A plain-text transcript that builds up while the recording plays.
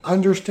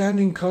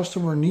Understanding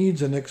Customer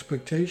Needs and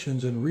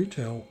Expectations in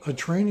Retail, a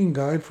training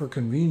guide for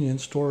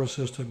convenience store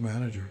assistant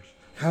managers.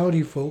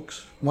 Howdy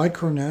folks, Mike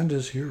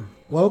Hernandez here.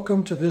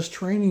 Welcome to this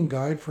training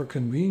guide for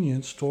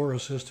convenience store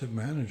assistant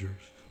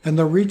managers. In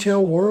the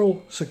retail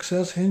world,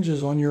 success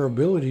hinges on your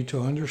ability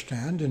to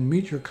understand and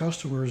meet your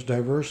customers'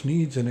 diverse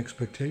needs and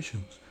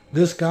expectations.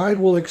 This guide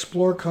will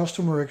explore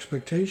customer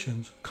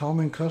expectations,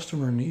 common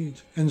customer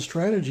needs, and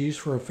strategies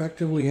for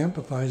effectively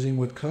empathizing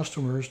with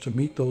customers to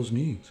meet those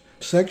needs.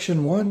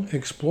 Section 1,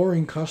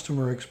 Exploring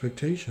Customer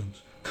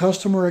Expectations.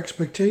 Customer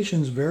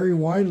expectations vary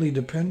widely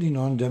depending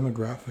on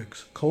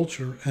demographics,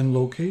 culture, and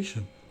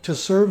location. To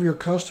serve your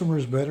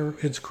customers better,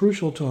 it's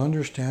crucial to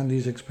understand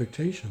these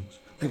expectations.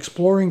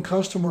 Exploring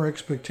customer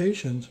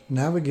expectations,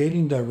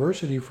 navigating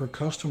diversity for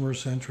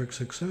customer-centric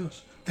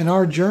success. In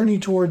our journey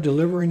toward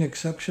delivering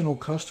exceptional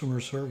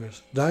customer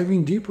service,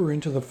 diving deeper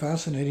into the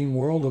fascinating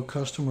world of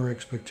customer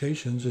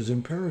expectations is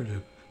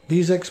imperative.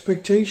 These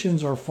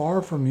expectations are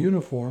far from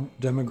uniform.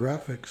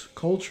 Demographics,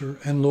 culture,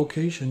 and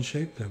location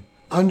shape them.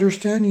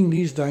 Understanding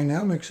these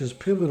dynamics is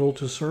pivotal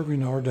to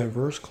serving our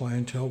diverse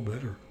clientele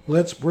better.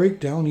 Let's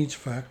break down each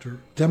factor.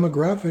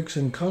 Demographics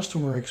and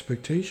customer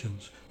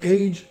expectations.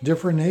 Age.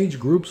 Different age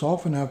groups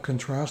often have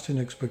contrasting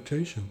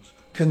expectations.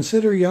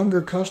 Consider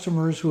younger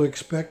customers who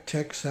expect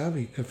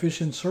tech-savvy,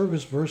 efficient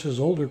service versus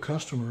older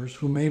customers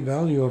who may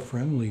value a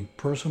friendly,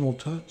 personal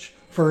touch.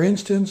 For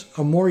instance,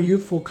 a more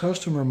youthful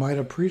customer might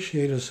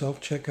appreciate a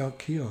self-checkout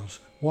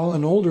kiosk, while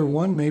an older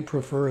one may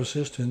prefer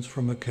assistance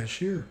from a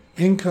cashier.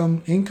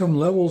 Income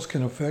levels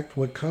can affect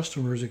what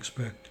customers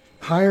expect.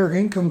 Higher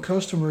income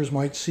customers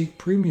might seek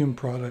premium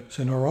products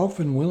and are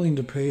often willing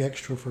to pay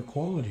extra for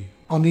quality.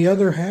 On the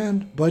other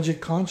hand,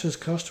 budget-conscious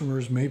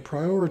customers may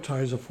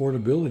prioritize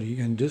affordability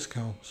and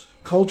discounts.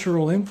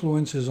 Cultural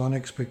influences on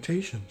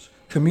expectations.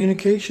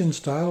 Communication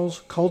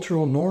styles,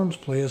 cultural norms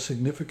play a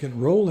significant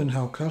role in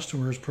how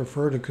customers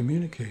prefer to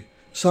communicate.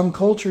 Some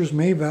cultures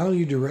may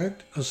value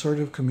direct,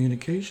 assertive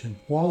communication,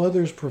 while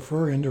others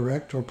prefer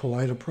indirect or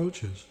polite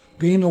approaches.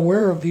 Being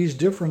aware of these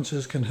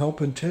differences can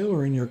help in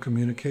tailoring your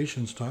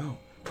communication style.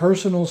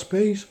 Personal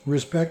space.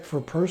 Respect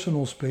for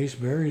personal space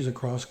varies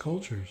across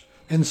cultures.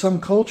 In some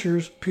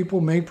cultures,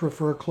 people may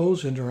prefer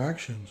close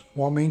interactions,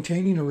 while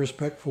maintaining a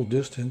respectful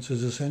distance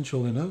is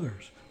essential in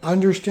others.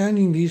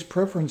 Understanding these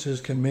preferences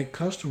can make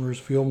customers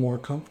feel more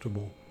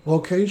comfortable.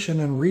 Location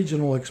and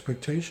regional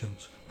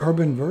expectations.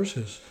 Urban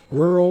versus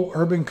rural.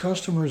 Urban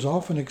customers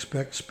often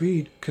expect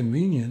speed,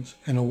 convenience,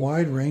 and a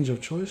wide range of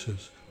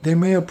choices. They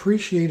may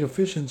appreciate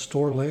efficient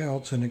store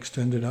layouts and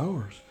extended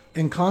hours.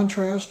 In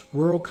contrast,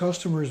 rural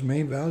customers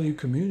may value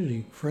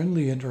community,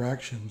 friendly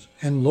interactions,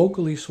 and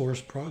locally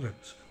sourced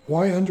products.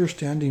 Why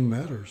understanding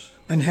matters.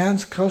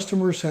 Enhance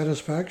customer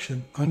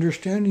satisfaction.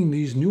 Understanding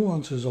these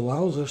nuances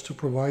allows us to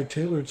provide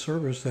tailored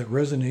service that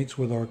resonates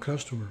with our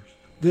customers.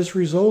 This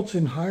results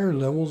in higher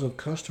levels of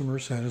customer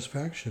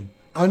satisfaction.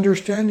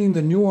 Understanding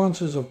the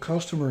nuances of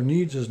customer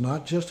needs is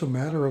not just a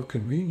matter of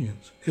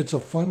convenience. It's a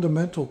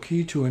fundamental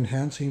key to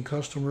enhancing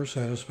customer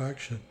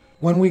satisfaction.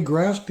 When we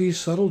grasp these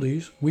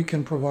subtleties, we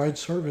can provide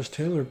service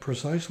tailored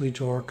precisely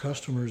to our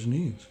customers'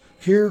 needs.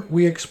 Here,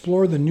 we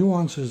explore the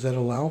nuances that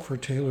allow for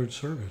tailored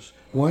service.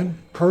 1.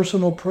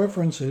 Personal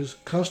preferences.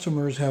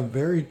 Customers have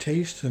varied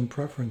tastes and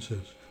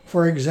preferences.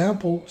 For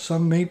example,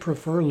 some may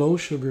prefer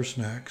low-sugar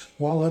snacks,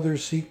 while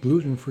others seek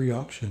gluten-free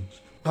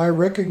options. By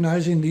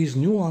recognizing these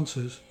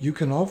nuances, you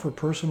can offer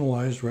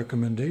personalized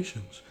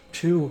recommendations.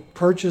 2.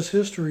 Purchase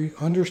history.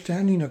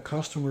 Understanding a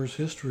customer's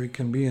history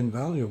can be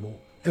invaluable.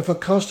 If a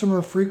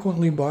customer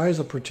frequently buys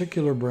a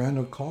particular brand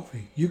of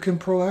coffee, you can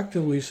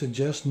proactively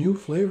suggest new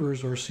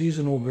flavors or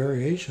seasonal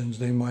variations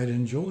they might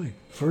enjoy.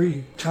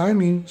 3.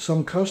 Timing.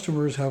 Some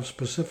customers have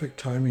specific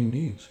timing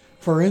needs.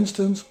 For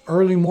instance,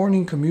 early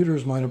morning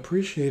commuters might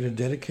appreciate a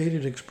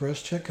dedicated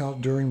express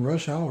checkout during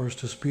rush hours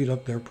to speed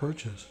up their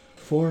purchase.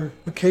 4.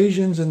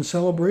 Occasions and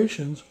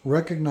celebrations.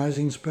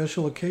 Recognizing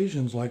special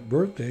occasions like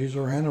birthdays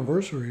or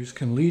anniversaries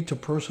can lead to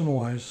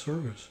personalized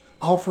service.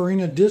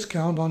 Offering a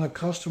discount on a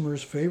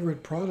customer's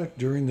favorite product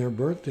during their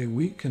birthday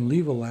week can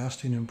leave a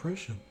lasting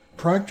impression.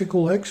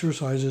 Practical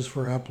exercises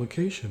for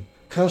application.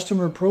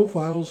 Customer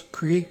profiles.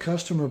 Create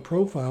customer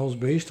profiles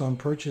based on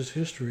purchase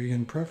history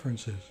and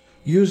preferences.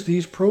 Use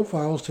these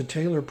profiles to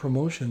tailor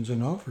promotions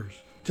and offers.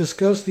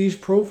 Discuss these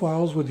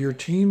profiles with your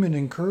team and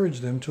encourage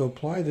them to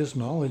apply this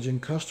knowledge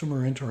in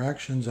customer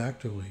interactions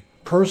actively.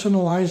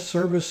 Personalized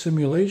service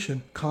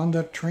simulation.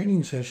 Conduct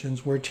training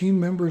sessions where team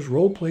members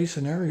role-play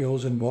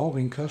scenarios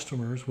involving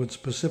customers with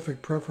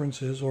specific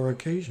preferences or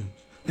occasions.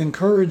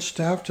 Encourage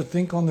staff to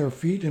think on their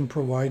feet and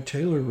provide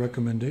tailored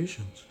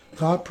recommendations.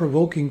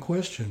 Thought-provoking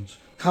questions.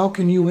 How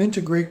can you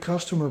integrate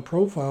customer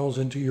profiles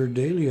into your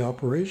daily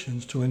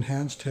operations to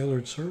enhance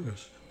tailored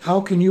service? How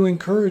can you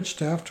encourage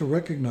staff to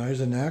recognize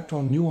and act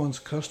on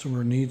nuanced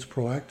customer needs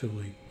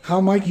proactively?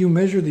 How might you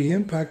measure the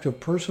impact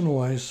of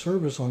personalized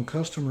service on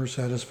customer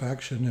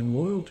satisfaction and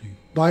loyalty?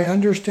 By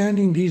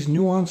understanding these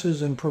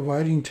nuances and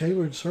providing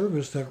tailored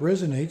service that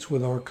resonates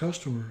with our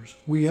customers,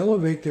 we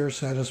elevate their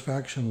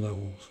satisfaction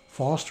levels,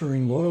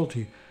 fostering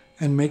loyalty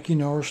and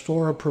making our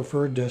store a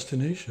preferred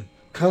destination.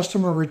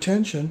 Customer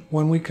retention,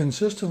 when we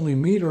consistently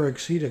meet or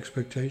exceed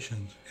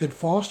expectations. It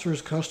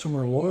fosters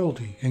customer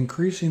loyalty,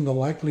 increasing the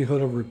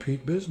likelihood of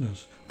repeat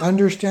business.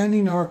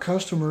 Understanding our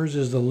customers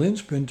is the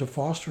linchpin to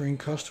fostering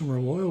customer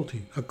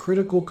loyalty, a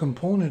critical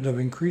component of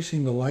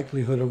increasing the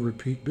likelihood of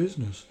repeat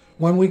business.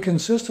 When we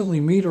consistently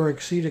meet or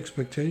exceed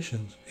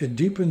expectations, it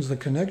deepens the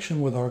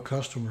connection with our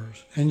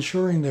customers,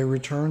 ensuring they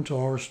return to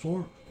our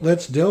store.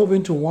 Let's delve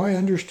into why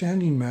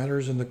understanding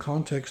matters in the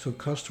context of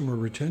customer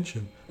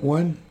retention.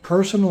 1.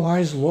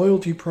 Personalized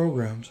loyalty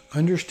programs.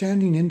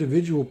 Understanding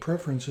individual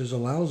preferences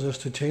allows us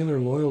to tailor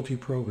loyalty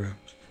programs.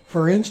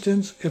 For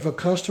instance, if a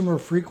customer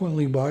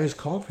frequently buys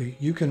coffee,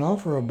 you can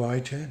offer a buy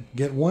 10,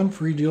 get 1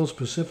 free deal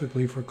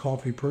specifically for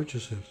coffee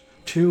purchases.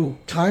 2.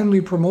 Timely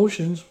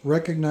promotions.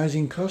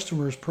 Recognizing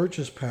customers'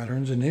 purchase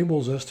patterns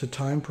enables us to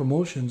time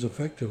promotions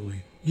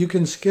effectively. You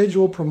can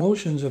schedule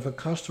promotions if a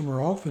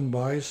customer often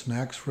buys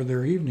snacks for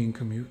their evening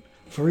commute.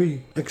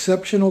 3.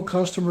 Exceptional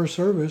customer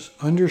service.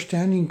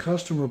 Understanding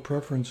customer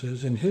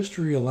preferences and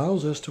history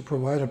allows us to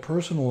provide a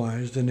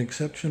personalized and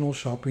exceptional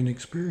shopping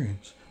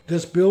experience.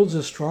 This builds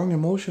a strong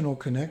emotional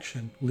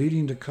connection,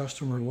 leading to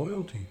customer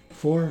loyalty.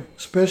 4.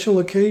 Special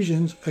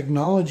occasions.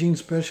 Acknowledging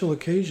special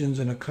occasions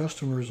in a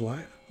customer's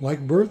life,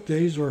 like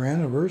birthdays or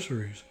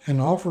anniversaries,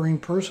 and offering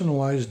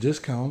personalized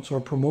discounts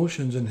or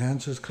promotions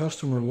enhances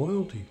customer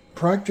loyalty.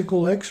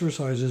 Practical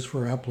exercises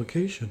for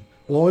application.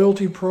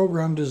 Loyalty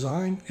program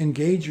design.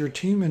 Engage your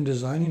team in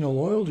designing a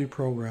loyalty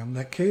program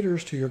that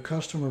caters to your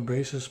customer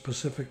base's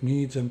specific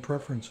needs and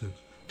preferences.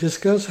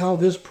 Discuss how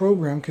this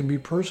program can be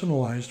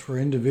personalized for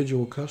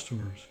individual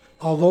customers.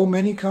 Although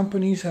many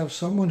companies have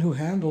someone who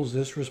handles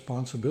this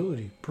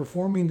responsibility,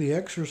 performing the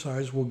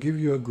exercise will give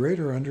you a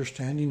greater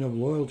understanding of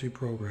loyalty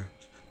programs.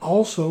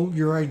 Also,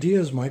 your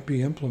ideas might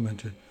be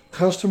implemented.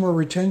 Customer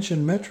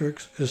retention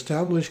metrics.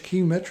 Establish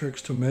key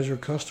metrics to measure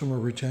customer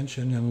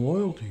retention and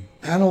loyalty.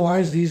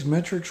 Analyze these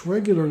metrics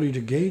regularly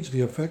to gauge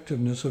the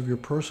effectiveness of your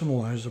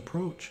personalized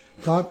approach.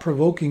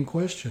 Thought-provoking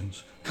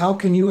questions. How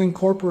can you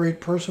incorporate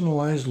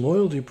personalized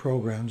loyalty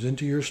programs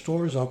into your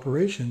store's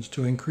operations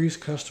to increase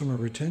customer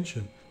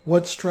retention?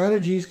 What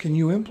strategies can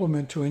you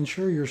implement to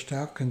ensure your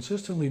staff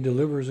consistently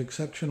delivers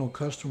exceptional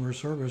customer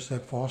service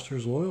that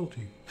fosters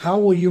loyalty? How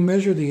will you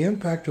measure the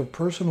impact of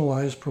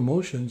personalized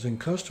promotions and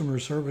customer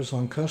service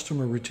on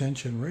customer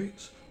retention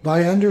rates?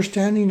 By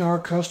understanding our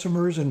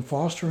customers and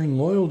fostering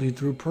loyalty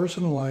through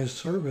personalized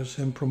service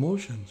and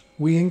promotions,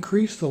 we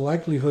increase the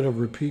likelihood of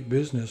repeat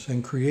business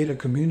and create a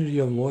community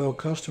of loyal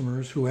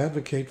customers who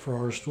advocate for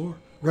our store.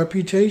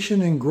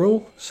 Reputation and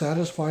growth.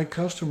 Satisfied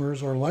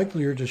customers are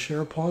likelier to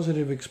share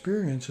positive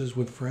experiences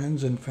with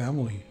friends and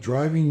family,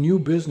 driving new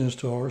business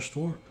to our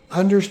store.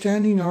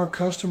 Understanding our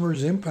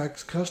customers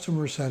impacts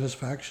customer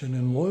satisfaction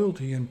and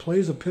loyalty and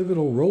plays a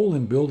pivotal role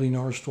in building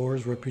our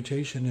store's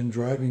reputation and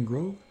driving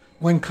growth.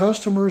 When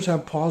customers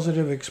have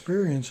positive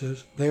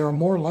experiences, they are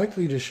more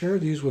likely to share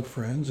these with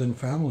friends and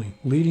family,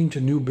 leading to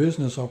new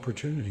business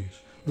opportunities.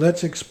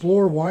 Let's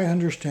explore why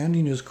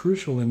understanding is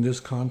crucial in this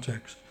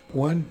context.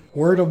 1.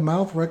 Word of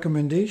mouth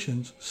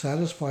recommendations.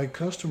 Satisfied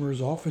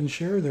customers often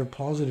share their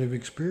positive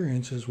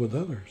experiences with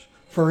others.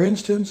 For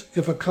instance,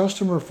 if a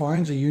customer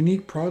finds a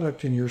unique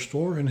product in your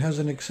store and has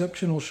an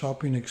exceptional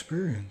shopping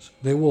experience,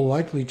 they will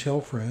likely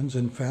tell friends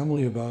and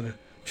family about it.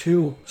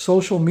 2.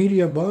 Social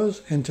media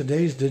buzz. In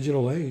today's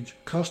digital age,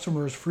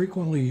 customers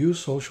frequently use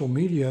social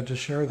media to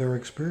share their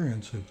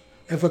experiences.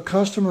 If a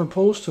customer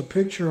posts a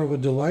picture of a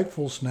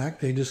delightful snack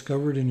they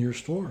discovered in your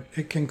store,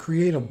 it can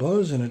create a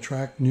buzz and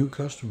attract new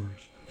customers.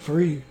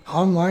 3.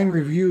 Online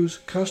reviews.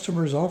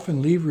 Customers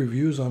often leave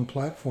reviews on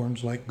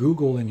platforms like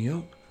Google and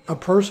Yelp. A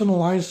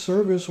personalized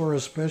service or a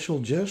special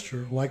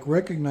gesture, like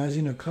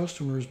recognizing a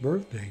customer's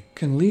birthday,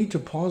 can lead to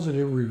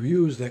positive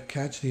reviews that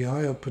catch the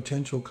eye of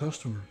potential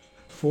customers.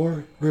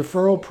 4.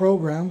 Referral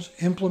programs.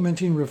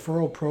 Implementing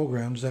referral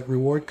programs that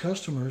reward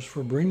customers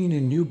for bringing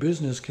in new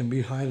business can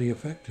be highly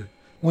effective.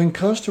 When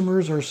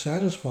customers are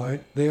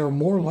satisfied, they are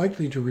more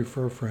likely to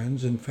refer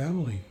friends and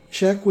family.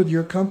 Check with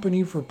your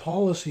company for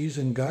policies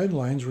and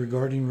guidelines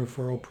regarding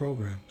referral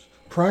programs.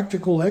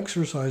 Practical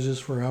exercises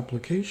for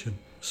application.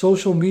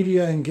 Social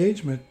media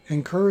engagement.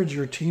 Encourage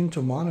your team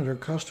to monitor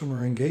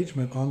customer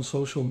engagement on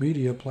social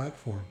media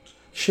platforms.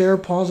 Share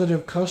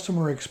positive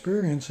customer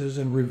experiences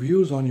and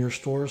reviews on your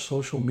store's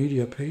social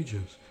media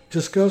pages.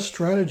 Discuss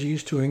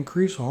strategies to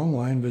increase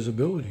online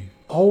visibility.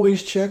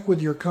 Always check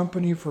with your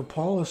company for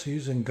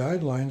policies and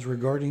guidelines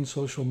regarding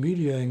social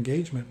media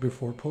engagement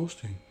before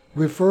posting.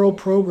 Referral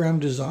program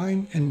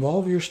design.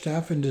 Involve your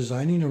staff in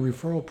designing a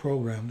referral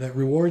program that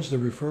rewards the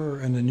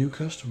referrer and the new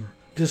customer.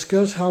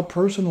 Discuss how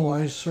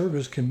personalized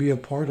service can be a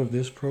part of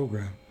this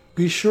program.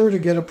 Be sure to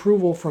get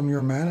approval from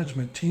your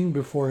management team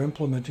before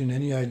implementing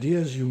any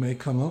ideas you may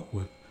come up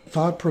with.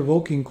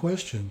 Thought-provoking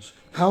questions.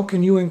 How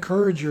can you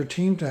encourage your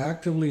team to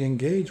actively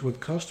engage with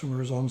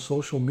customers on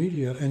social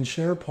media and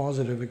share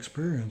positive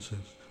experiences?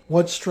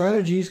 What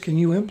strategies can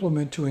you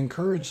implement to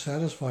encourage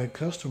satisfied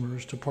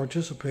customers to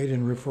participate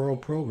in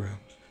referral programs?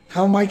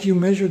 How might you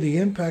measure the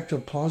impact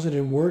of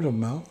positive word of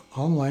mouth,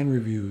 online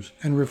reviews,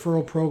 and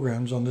referral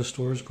programs on the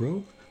store's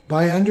growth?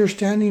 By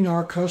understanding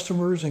our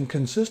customers and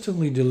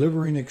consistently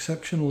delivering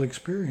exceptional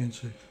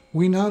experiences,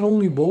 we not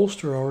only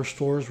bolster our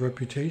store's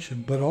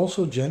reputation, but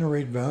also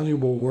generate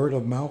valuable word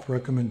of mouth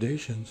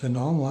recommendations and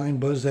online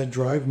buzz that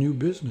drive new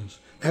business.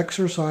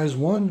 Exercise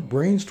 1: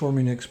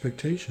 Brainstorming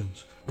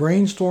expectations.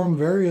 Brainstorm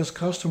various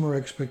customer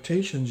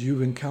expectations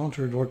you've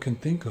encountered or can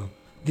think of.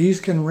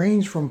 These can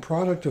range from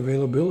product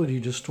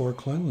availability to store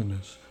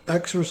cleanliness.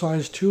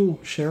 Exercise 2: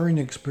 Sharing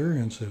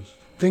experiences.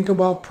 Think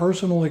about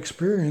personal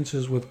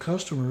experiences with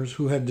customers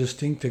who had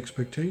distinct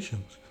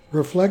expectations.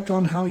 Reflect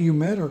on how you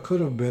met or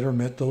could have better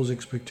met those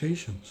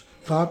expectations.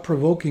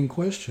 Thought-provoking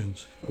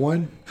questions.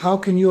 1. How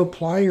can you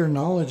apply your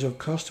knowledge of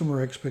customer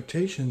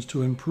expectations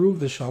to improve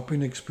the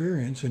shopping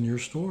experience in your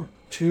store?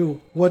 2.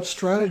 What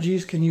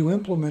strategies can you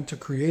implement to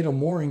create a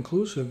more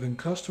inclusive and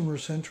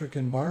customer-centric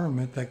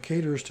environment that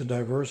caters to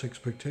diverse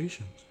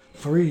expectations?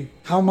 3.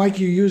 How might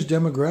you use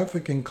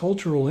demographic and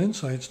cultural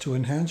insights to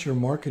enhance your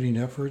marketing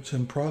efforts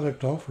and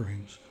product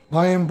offerings?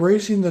 By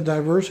embracing the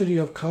diversity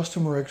of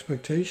customer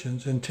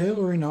expectations and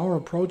tailoring our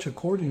approach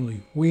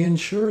accordingly, we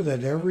ensure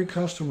that every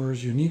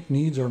customer's unique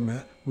needs are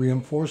met,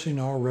 reinforcing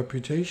our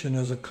reputation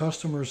as a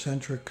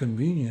customer-centric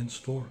convenience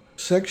store.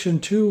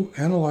 Section 2: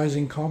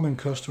 Analyzing common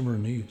customer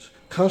needs.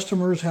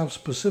 Customers have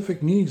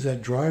specific needs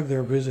that drive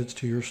their visits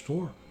to your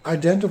store.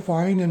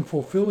 Identifying and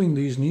fulfilling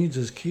these needs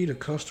is key to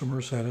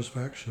customer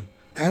satisfaction.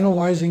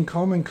 Analyzing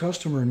common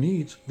customer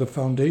needs, the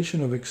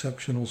foundation of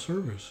exceptional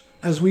service.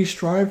 As we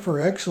strive for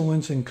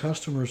excellence in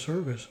customer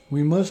service,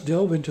 we must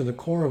delve into the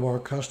core of our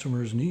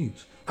customers'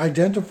 needs.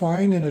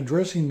 Identifying and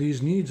addressing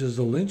these needs is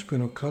the linchpin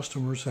of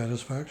customer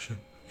satisfaction.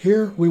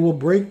 Here, we will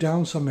break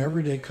down some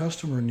everyday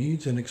customer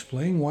needs and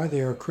explain why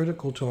they are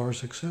critical to our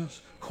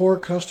success. Core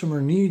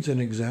customer needs and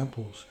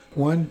examples.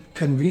 1.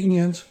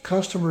 Convenience.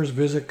 Customers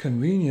visit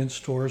convenience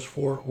stores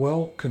for,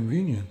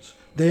 convenience.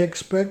 They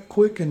expect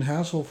quick and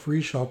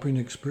hassle-free shopping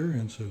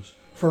experiences.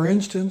 For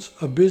instance,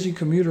 a busy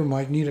commuter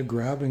might need a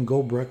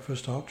grab-and-go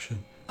breakfast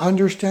option.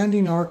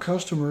 Understanding our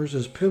customers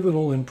is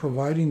pivotal in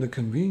providing the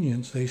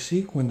convenience they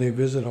seek when they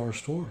visit our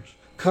stores.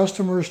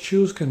 Customers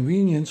choose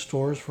convenience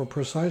stores for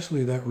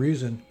precisely that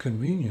reason: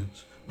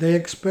 convenience. They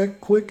expect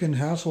quick and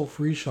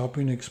hassle-free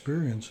shopping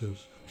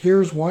experiences.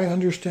 Here's why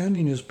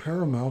understanding is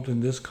paramount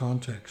in this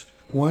context.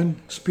 1.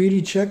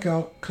 Speedy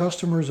checkout.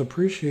 Customers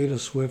appreciate a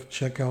swift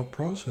checkout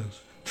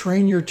process.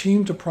 Train your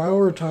team to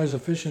prioritize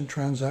efficient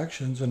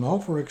transactions and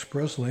offer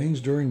express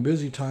lanes during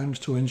busy times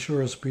to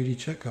ensure a speedy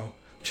checkout.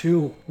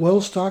 2.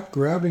 Well-stocked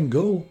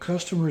grab-and-go.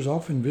 Customers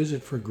often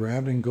visit for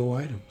grab-and-go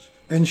items.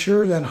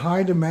 Ensure that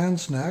high-demand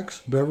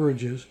snacks,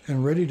 beverages,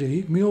 and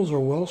ready-to-eat meals are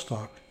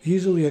well-stocked,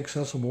 easily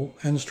accessible,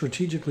 and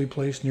strategically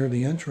placed near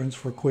the entrance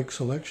for quick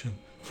selection.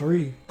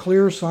 3.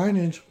 Clear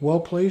signage.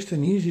 Well-placed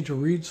and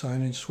easy-to-read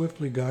signage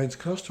swiftly guides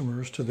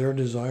customers to their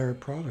desired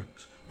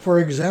products. For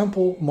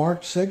example,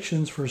 marked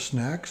sections for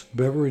snacks,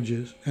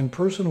 beverages, and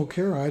personal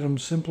care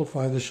items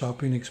simplify the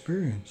shopping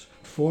experience.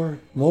 4.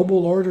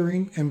 Mobile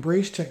ordering.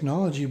 Embrace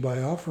technology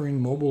by offering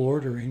mobile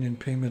ordering and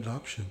payment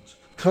options.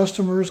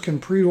 Customers can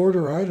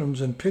pre-order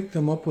items and pick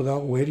them up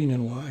without waiting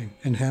in line,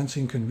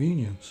 enhancing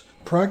convenience.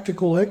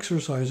 Practical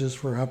exercises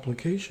for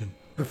application.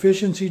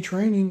 Efficiency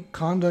training.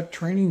 Conduct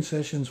training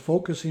sessions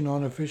focusing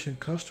on efficient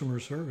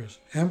customer service,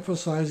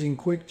 emphasizing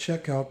quick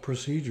checkout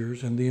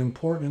procedures and the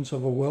importance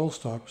of a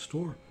well-stocked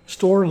store.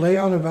 Store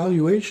layout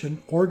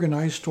evaluation.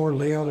 Organize store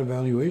layout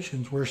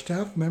evaluations where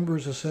staff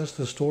members assess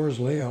the store's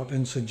layout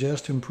and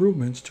suggest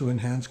improvements to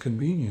enhance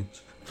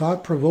convenience.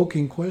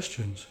 Thought-provoking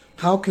questions.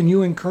 How can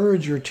you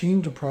encourage your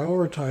team to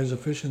prioritize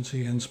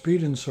efficiency and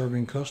speed in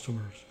serving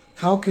customers?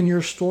 How can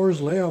your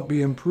store's layout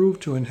be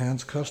improved to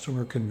enhance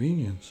customer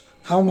convenience?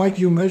 How might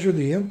you measure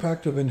the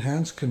impact of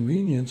enhanced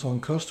convenience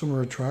on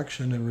customer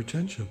attraction and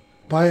retention?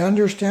 By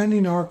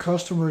understanding our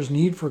customers'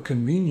 need for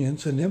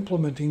convenience and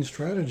implementing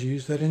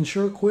strategies that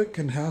ensure quick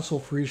and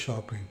hassle-free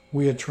shopping,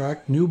 we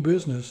attract new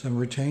business and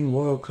retain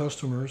loyal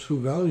customers who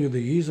value the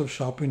ease of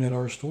shopping at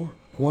our store.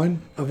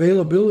 1.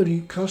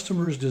 Availability.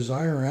 Customers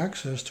desire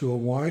access to a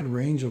wide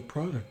range of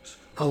products.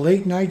 A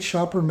late-night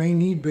shopper may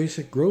need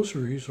basic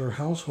groceries or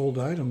household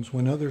items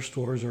when other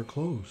stores are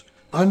closed.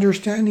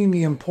 Understanding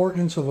the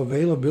importance of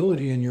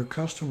availability in your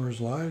customers'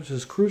 lives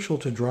is crucial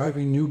to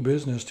driving new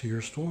business to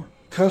your store.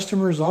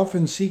 Customers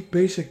often seek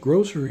basic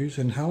groceries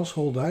and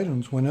household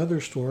items when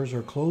other stores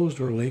are closed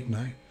or late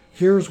night.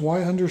 Here's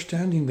why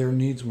understanding their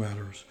needs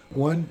matters.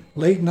 1.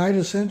 Late night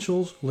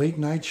essentials. Late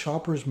night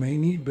shoppers may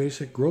need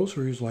basic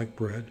groceries like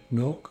bread,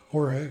 milk,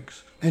 or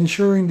eggs.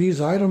 Ensuring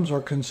these items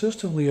are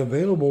consistently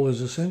available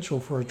is essential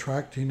for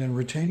attracting and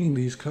retaining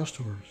these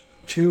customers.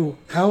 2.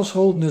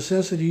 Household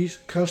necessities.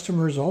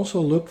 Customers also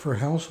look for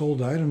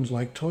household items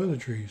like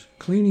toiletries,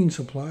 cleaning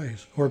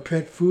supplies, or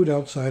pet food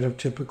outside of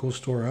typical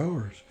store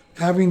hours.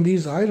 Having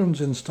these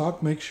items in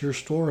stock makes your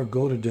store a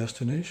go-to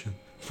destination.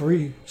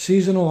 3.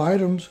 Seasonal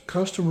items.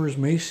 Customers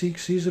may seek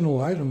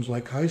seasonal items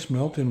like ice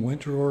melt in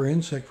winter or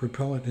insect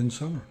repellent in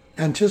summer.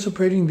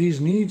 Anticipating these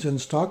needs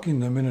and stocking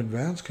them in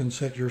advance can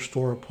set your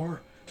store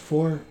apart.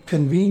 4.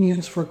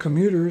 Convenience for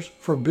commuters.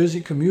 For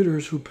busy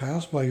commuters who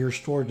pass by your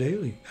store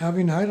daily,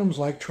 having items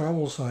like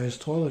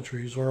travel-sized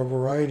toiletries or a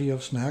variety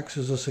of snacks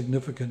is a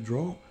significant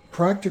draw.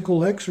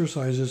 Practical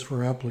exercises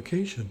for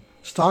application.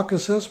 Stock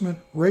assessment.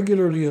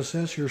 Regularly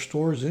assess your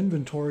store's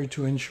inventory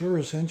to ensure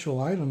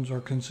essential items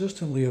are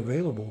consistently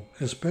available,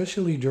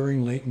 especially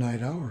during late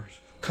night hours.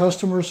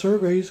 Customer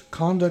surveys.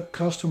 Conduct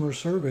customer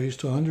surveys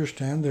to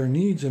understand their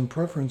needs and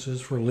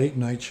preferences for late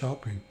night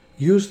shopping.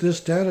 Use this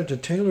data to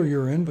tailor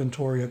your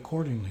inventory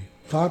accordingly.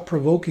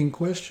 Thought-provoking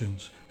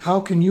questions. How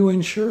can you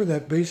ensure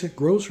that basic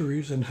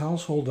groceries and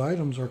household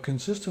items are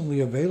consistently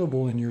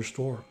available in your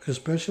store,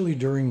 especially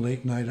during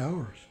late night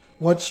hours?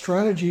 What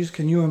strategies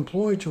can you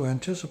employ to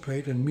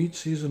anticipate and meet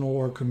seasonal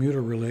or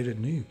commuter-related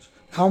needs?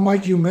 How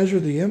might you measure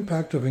the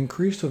impact of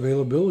increased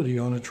availability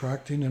on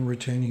attracting and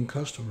retaining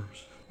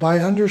customers? By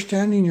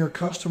understanding your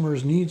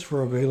customers' needs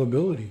for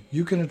availability,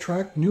 you can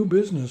attract new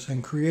business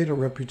and create a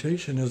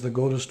reputation as the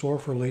go-to store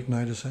for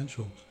late-night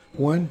essentials.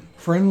 1.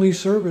 Friendly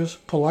service.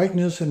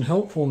 Politeness and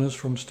helpfulness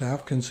from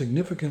staff can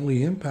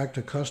significantly impact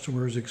a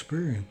customer's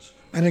experience.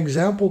 An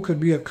example could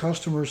be a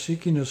customer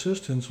seeking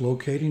assistance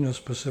locating a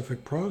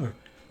specific product.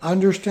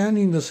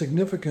 Understanding the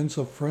significance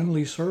of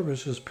friendly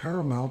service is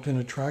paramount in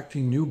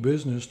attracting new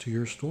business to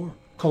your store.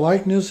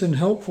 Politeness and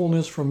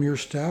helpfulness from your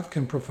staff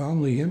can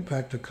profoundly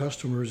impact a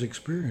customer's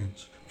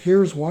experience.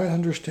 Here's why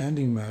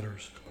understanding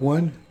matters.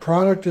 1.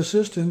 Product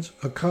assistance.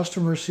 A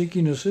customer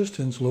seeking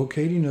assistance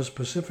locating a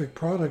specific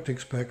product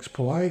expects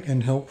polite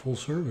and helpful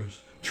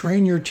service.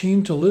 Train your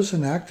team to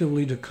listen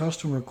actively to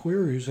customer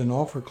queries and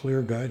offer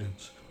clear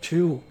guidance.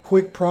 2.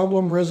 Quick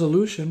problem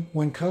resolution.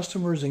 When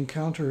customers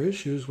encounter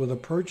issues with a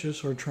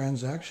purchase or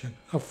transaction,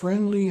 a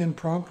friendly and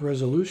prompt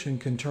resolution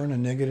can turn a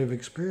negative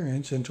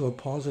experience into a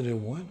positive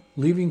one,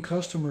 leaving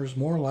customers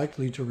more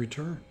likely to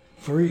return.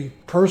 3.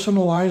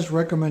 Personalized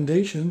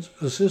recommendations.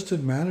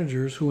 Assistant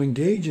managers who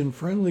engage in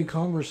friendly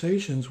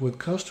conversations with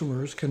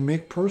customers can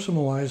make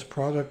personalized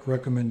product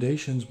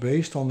recommendations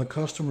based on the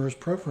customer's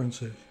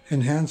preferences,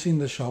 enhancing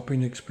the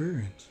shopping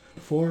experience.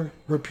 4.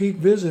 Repeat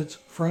visits.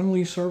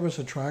 Friendly service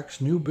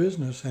attracts new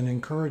business and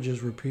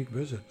encourages repeat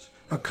visits.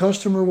 A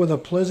customer with a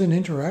pleasant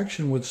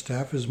interaction with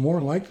staff is more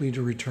likely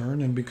to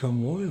return and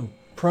become loyal.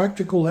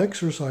 Practical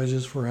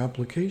exercises for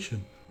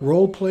application.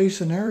 Role-play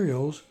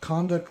scenarios.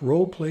 Conduct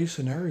role-play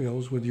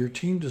scenarios with your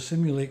team to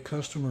simulate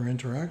customer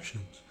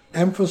interactions.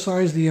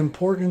 Emphasize the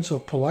importance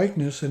of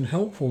politeness and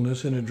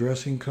helpfulness in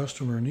addressing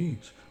customer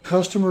needs.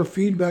 Customer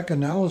feedback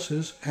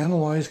analysis.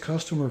 Analyze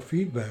customer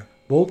feedback,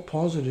 both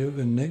positive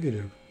and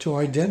negative, to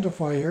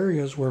identify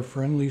areas where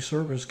friendly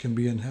service can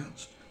be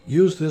enhanced.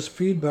 Use this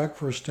feedback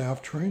for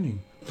staff training.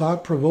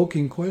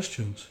 Thought-provoking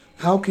questions.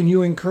 How can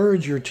you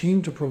encourage your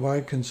team to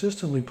provide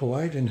consistently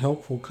polite and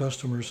helpful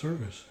customer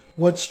service?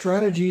 What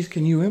strategies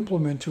can you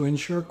implement to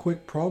ensure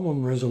quick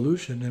problem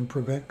resolution and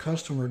prevent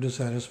customer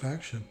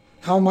dissatisfaction?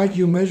 How might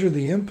you measure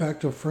the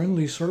impact of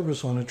friendly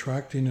service on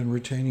attracting and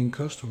retaining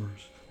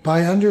customers?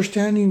 By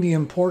understanding the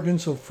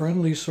importance of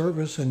friendly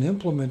service and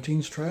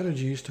implementing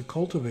strategies to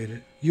cultivate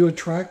it, you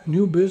attract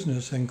new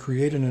business and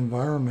create an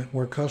environment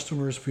where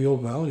customers feel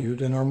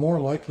valued and are more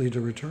likely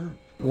to return.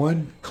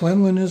 1.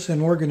 Cleanliness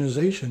and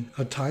organization.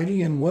 A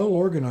tidy and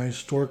well-organized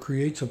store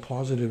creates a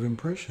positive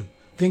impression.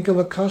 Think of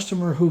a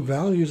customer who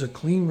values a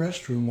clean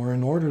restroom or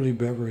an orderly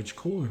beverage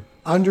cooler.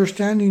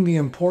 Understanding the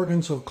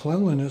importance of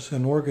cleanliness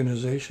and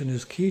organization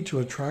is key to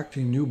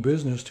attracting new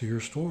business to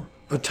your store.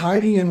 A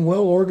tidy and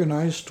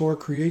well-organized store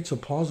creates a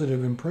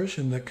positive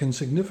impression that can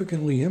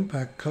significantly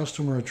impact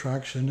customer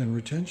attraction and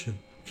retention.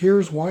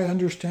 Here's why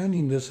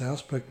understanding this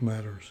aspect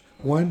matters.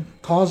 1.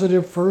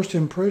 Positive first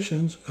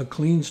impressions. A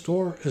clean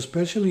store,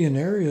 especially in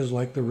areas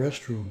like the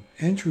restroom,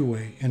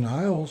 entryway, and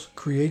aisles,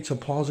 creates a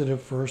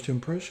positive first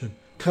impression.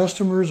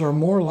 Customers are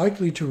more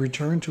likely to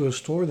return to a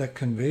store that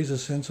conveys a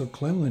sense of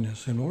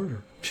cleanliness and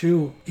order.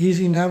 2.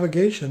 Easy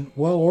navigation.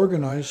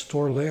 Well-organized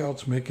store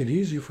layouts make it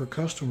easy for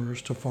customers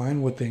to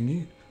find what they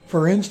need.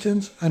 For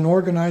instance, an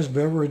organized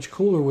beverage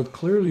cooler with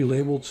clearly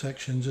labeled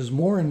sections is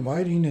more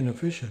inviting and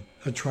efficient,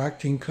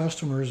 attracting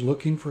customers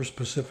looking for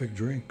specific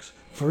drinks.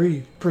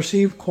 3.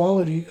 Perceived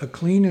quality. A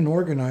clean and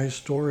organized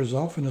store is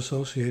often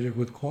associated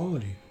with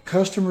quality.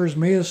 Customers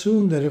may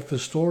assume that if the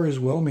store is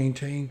well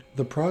maintained,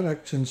 the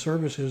products and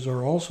services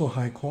are also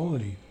high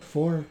quality.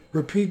 4.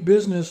 Repeat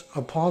business.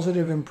 A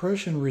positive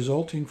impression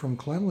resulting from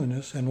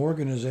cleanliness and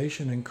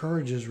organization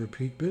encourages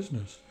repeat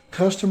business.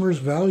 Customers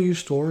value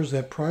stores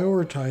that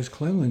prioritize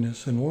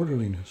cleanliness and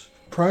orderliness.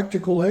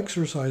 Practical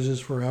exercises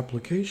for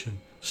application.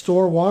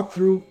 Store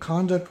walkthrough.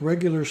 Conduct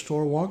regular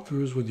store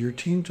walkthroughs with your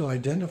team to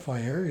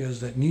identify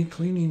areas that need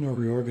cleaning or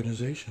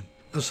reorganization.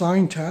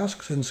 Assign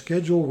tasks and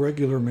schedule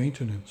regular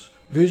maintenance.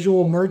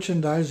 Visual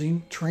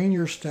merchandising. Train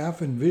your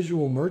staff in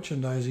visual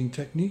merchandising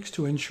techniques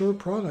to ensure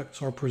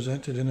products are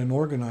presented in an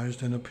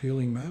organized and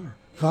appealing manner.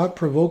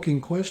 Thought-provoking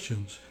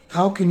questions.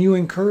 How can you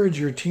encourage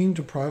your team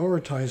to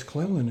prioritize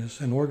cleanliness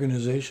and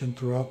organization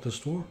throughout the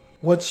store?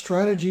 What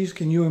strategies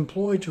can you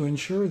employ to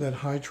ensure that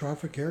high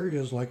traffic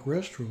areas like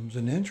restrooms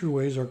and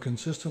entryways are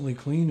consistently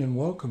clean and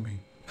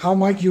welcoming? How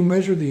might you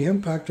measure the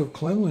impact of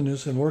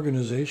cleanliness and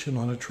organization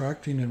on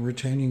attracting and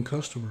retaining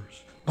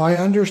customers? By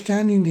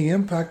understanding the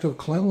impact of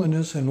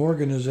cleanliness and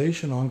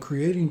organization on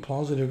creating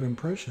positive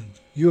impressions,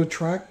 you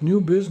attract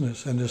new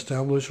business and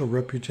establish a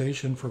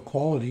reputation for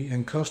quality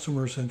and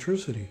customer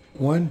centricity.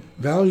 1.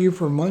 Value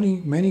for money.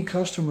 Many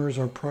customers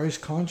are price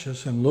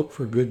conscious and look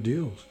for good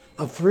deals.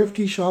 A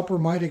thrifty shopper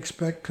might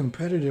expect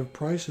competitive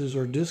prices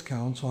or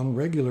discounts on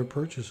regular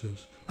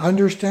purchases.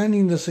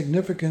 Understanding the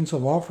significance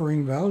of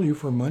offering value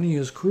for money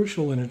is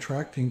crucial in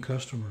attracting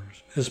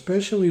customers,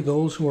 especially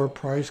those who are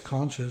price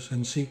conscious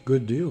and seek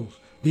good deals.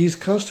 These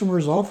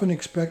customers often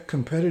expect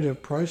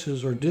competitive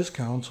prices or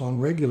discounts on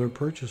regular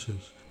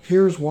purchases.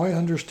 Here's why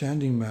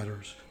understanding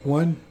matters.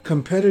 1.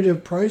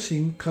 Competitive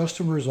pricing.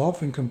 Customers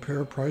often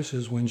compare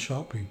prices when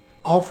shopping.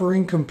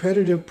 Offering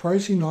competitive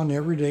pricing on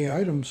everyday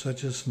items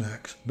such as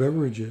snacks,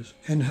 beverages,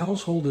 and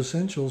household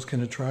essentials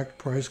can attract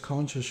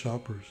price-conscious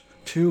shoppers.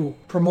 2.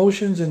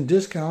 Promotions and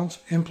discounts.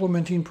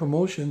 Implementing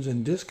promotions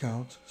and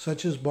discounts,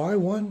 such as buy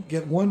one,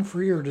 get one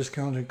free or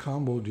discounted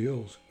combo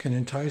deals, can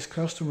entice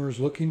customers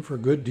looking for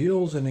good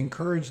deals and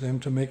encourage them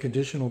to make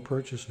additional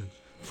purchases.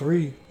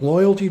 3.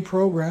 Loyalty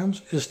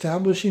programs.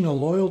 Establishing a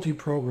loyalty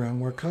program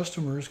where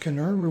customers can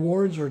earn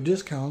rewards or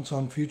discounts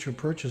on future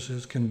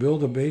purchases can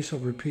build a base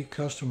of repeat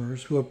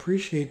customers who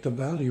appreciate the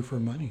value for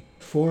money.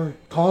 4.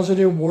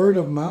 Positive word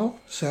of mouth.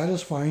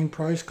 Satisfying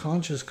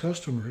price-conscious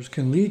customers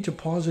can lead to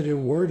positive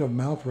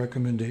word-of-mouth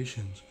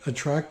recommendations,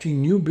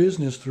 attracting new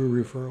business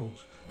through referrals.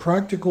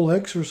 Practical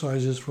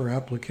exercises for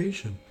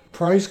application.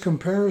 Price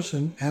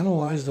comparison.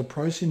 Analyze the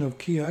pricing of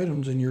key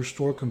items in your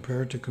store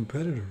compared to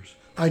competitors.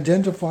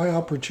 Identify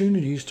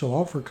opportunities to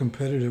offer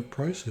competitive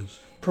prices.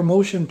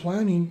 Promotion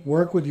planning.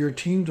 Work with your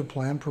team to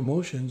plan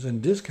promotions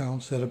and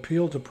discounts that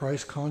appeal to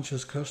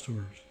price-conscious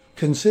customers.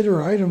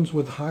 Consider items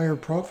with higher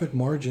profit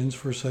margins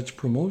for such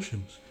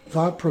promotions.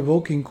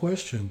 Thought-provoking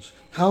questions.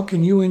 How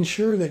can you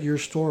ensure that your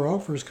store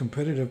offers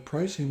competitive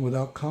pricing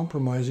without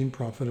compromising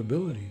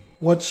profitability?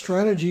 What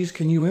strategies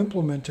can you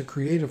implement to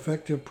create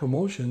effective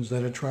promotions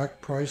that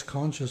attract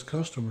price-conscious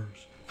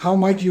customers? How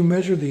might you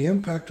measure the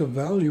impact of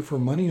value for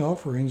money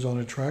offerings on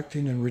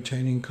attracting and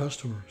retaining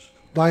customers?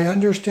 By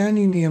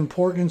understanding the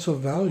importance of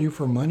value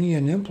for money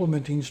and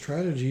implementing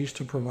strategies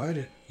to provide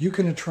it, you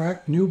can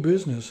attract new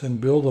business and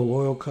build a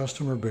loyal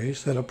customer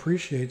base that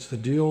appreciates the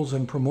deals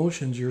and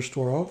promotions your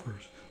store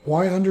offers.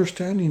 Why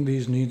understanding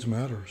these needs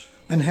matters.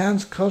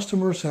 Enhance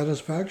customer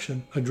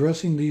satisfaction.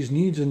 Addressing these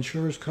needs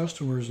ensures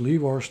customers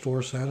leave our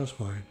store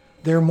satisfied.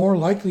 They're more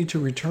likely to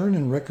return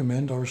and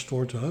recommend our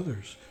store to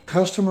others.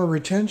 Customer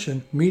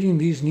retention. Meeting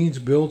these needs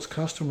builds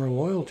customer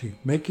loyalty,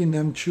 making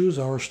them choose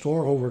our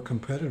store over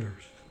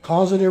competitors.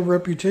 Positive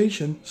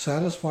reputation.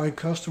 Satisfied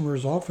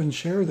customers often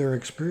share their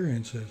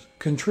experiences,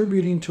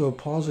 contributing to a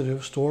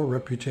positive store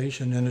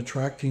reputation and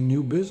attracting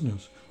new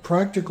business.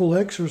 Practical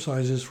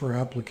exercises for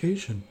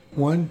application.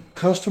 1.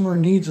 Customer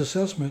needs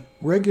assessment.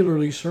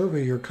 Regularly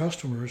survey your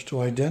customers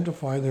to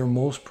identify their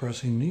most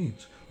pressing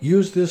needs.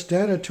 Use this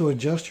data to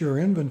adjust your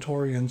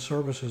inventory and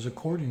services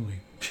accordingly.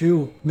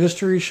 2.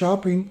 Mystery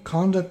shopping.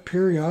 Conduct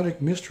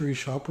periodic mystery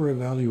shopper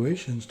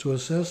evaluations to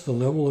assess the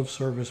level of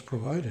service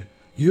provided.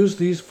 Use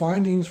these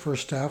findings for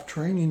staff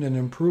training and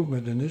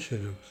improvement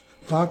initiatives.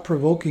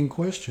 Thought-provoking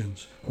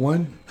questions.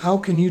 1. How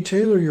can you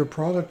tailor your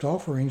product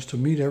offerings to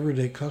meet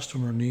everyday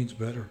customer needs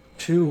better?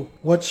 2.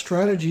 What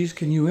strategies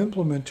can you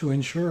implement to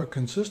ensure a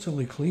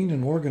consistently clean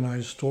and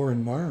organized store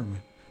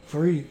environment?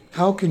 3.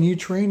 How can you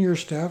train your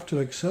staff to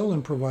excel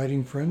in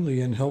providing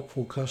friendly and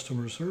helpful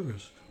customer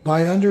service?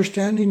 By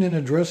understanding and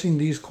addressing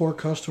these core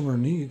customer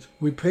needs,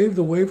 we pave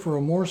the way for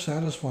a more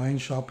satisfying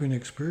shopping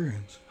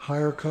experience,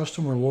 higher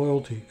customer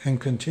loyalty,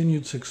 and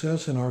continued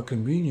success in our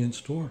convenience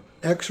store.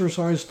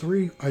 Exercise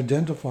 3.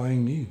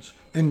 Identifying needs.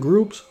 In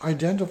groups,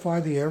 identify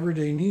the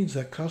everyday needs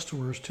that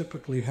customers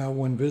typically have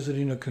when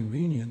visiting a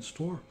convenience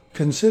store.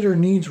 Consider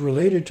needs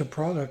related to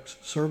products,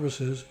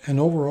 services, and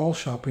overall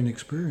shopping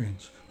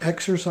experience.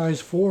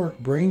 Exercise 4.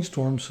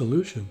 Brainstorm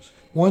solutions.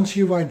 Once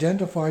you've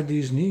identified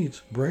these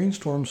needs,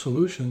 brainstorm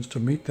solutions to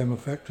meet them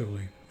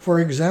effectively. For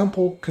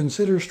example,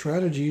 consider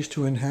strategies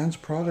to enhance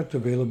product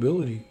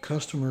availability,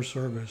 customer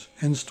service,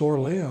 and store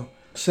layout.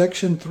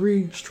 Section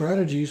 3.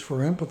 Strategies for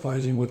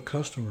empathizing with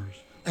customers.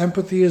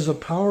 Empathy is a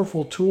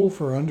powerful tool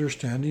for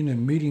understanding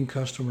and meeting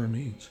customer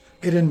needs.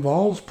 It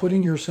involves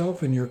putting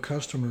yourself in your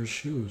customer's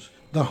shoes,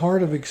 the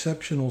heart of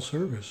exceptional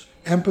service.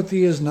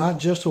 Empathy is not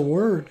just a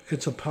word,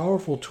 it's a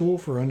powerful tool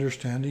for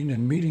understanding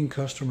and meeting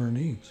customer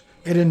needs.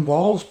 It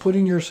involves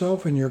putting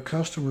yourself in your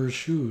customer's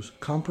shoes,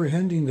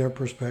 comprehending their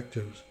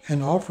perspectives,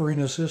 and offering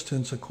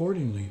assistance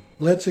accordingly.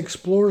 Let's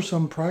explore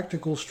some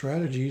practical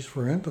strategies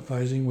for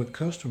empathizing with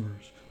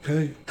customers.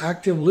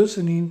 Active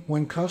listening.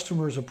 When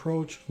customers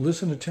approach,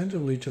 listen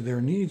attentively to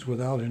their needs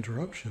without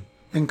interruption.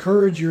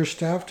 Encourage your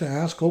staff to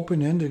ask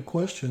open-ended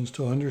questions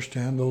to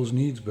understand those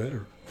needs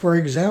better. For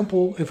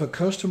example, if a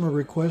customer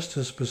requests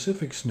a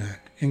specific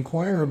snack,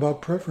 Inquire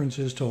about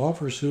preferences to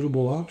offer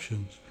suitable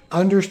options.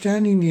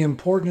 Understanding the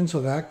importance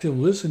of active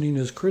listening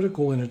is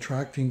critical in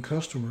attracting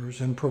customers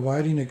and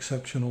providing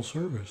exceptional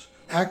service.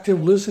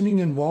 Active listening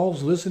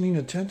involves listening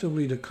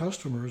attentively to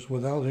customers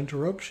without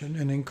interruption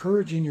and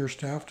encouraging your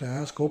staff to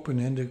ask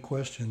open-ended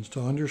questions to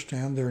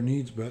understand their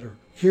needs better.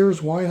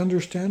 Here's why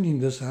understanding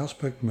this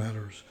aspect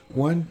matters.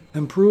 1.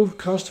 Improve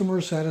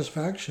customer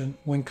satisfaction.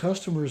 When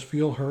customers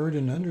feel heard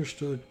and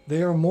understood,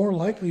 they are more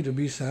likely to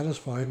be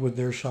satisfied with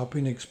their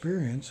shopping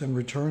experience and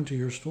return to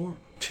your store.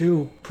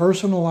 2.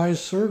 Personalized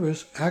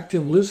service.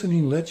 Active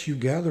listening lets you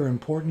gather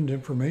important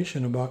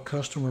information about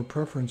customer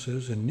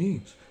preferences and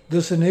needs.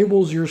 This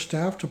enables your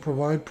staff to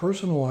provide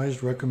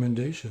personalized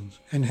recommendations,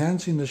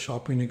 enhancing the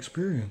shopping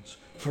experience.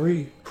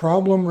 3.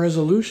 Problem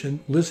resolution.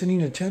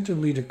 Listening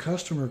attentively to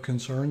customer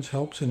concerns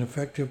helps in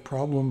effective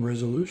problem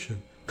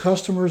resolution.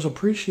 Customers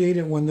appreciate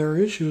it when their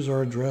issues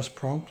are addressed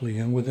promptly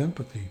and with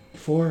empathy.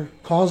 4.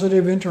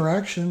 Positive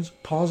interactions.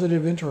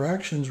 Positive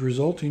interactions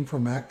resulting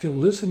from active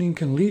listening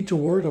can lead to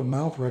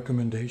word-of-mouth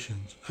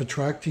recommendations,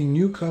 attracting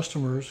new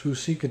customers who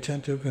seek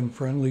attentive and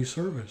friendly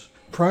service.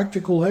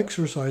 Practical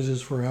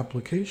exercises for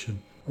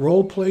application.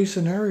 Role-play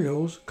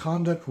scenarios.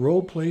 Conduct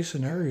role-play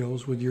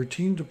scenarios with your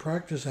team to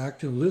practice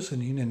active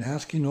listening and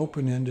asking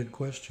open-ended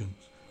questions.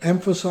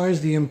 Emphasize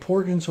the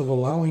importance of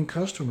allowing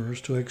customers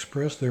to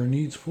express their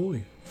needs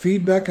fully.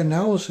 Feedback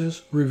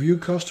analysis. Review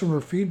customer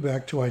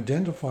feedback to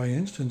identify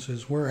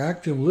instances where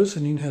active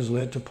listening has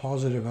led to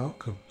positive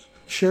outcomes.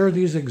 Share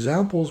these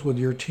examples with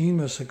your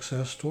team as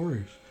success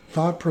stories.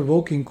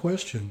 Thought-provoking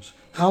questions.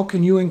 How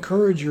can you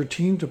encourage your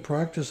team to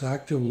practice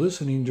active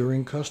listening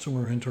during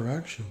customer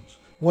interactions?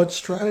 What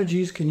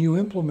strategies can you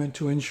implement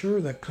to ensure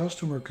that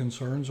customer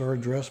concerns are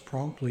addressed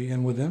promptly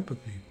and with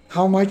empathy?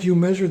 How might you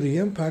measure the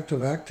impact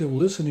of active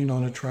listening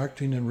on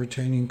attracting and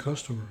retaining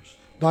customers?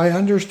 By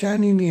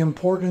understanding the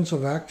importance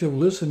of active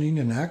listening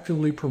and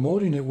actively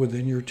promoting it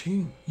within your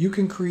team, you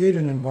can create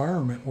an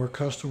environment where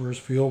customers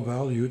feel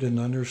valued and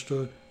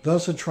understood,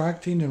 thus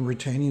attracting and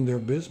retaining their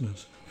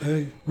business.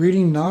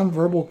 Reading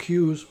nonverbal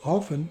cues.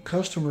 Often,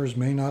 customers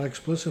may not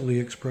explicitly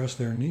express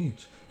their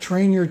needs.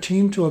 Train your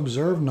team to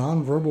observe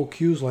nonverbal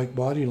cues like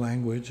body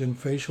language and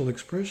facial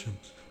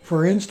expressions.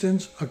 For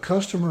instance, a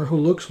customer who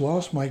looks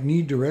lost might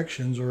need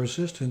directions or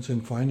assistance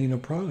in finding a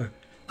product.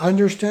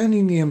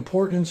 Understanding the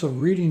importance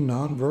of reading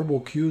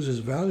nonverbal cues is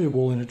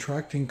valuable in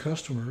attracting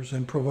customers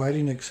and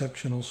providing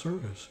exceptional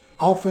service.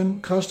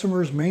 Often,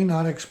 customers may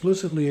not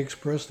explicitly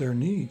express their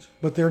needs,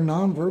 but their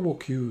nonverbal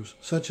cues,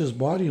 such as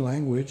body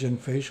language and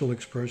facial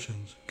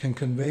expressions, can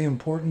convey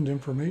important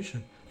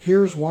information.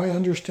 Here's why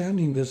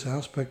understanding this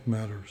aspect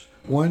matters.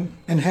 1.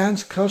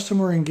 Enhance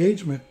customer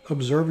engagement.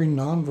 Observing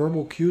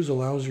nonverbal cues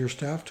allows your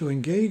staff to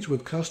engage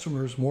with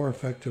customers more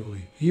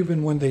effectively,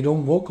 even when they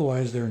don't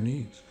vocalize their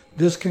needs.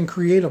 This can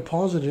create a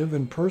positive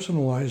and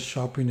personalized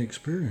shopping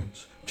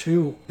experience.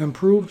 2.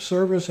 Improve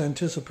service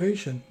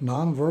anticipation.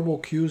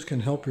 Nonverbal cues can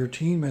help your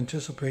team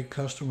anticipate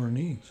customer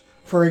needs.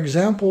 For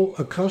example,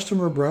 a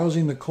customer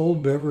browsing the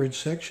cold beverage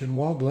section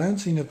while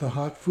glancing at the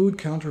hot food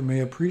counter may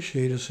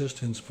appreciate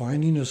assistance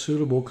finding a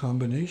suitable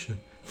combination.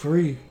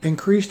 3.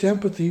 Increased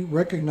empathy.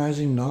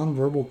 Recognizing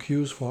nonverbal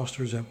cues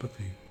fosters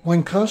empathy.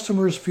 When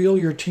customers feel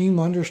your team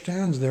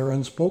understands their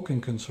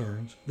unspoken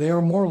concerns, they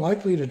are more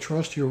likely to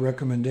trust your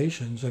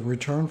recommendations and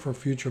return for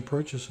future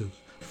purchases.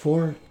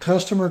 4.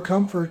 Customer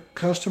comfort.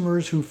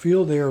 Customers who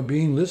feel they are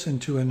being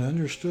listened to and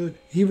understood,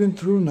 even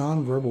through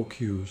nonverbal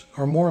cues,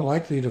 are more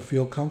likely to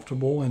feel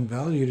comfortable and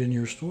valued in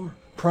your store.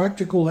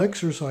 Practical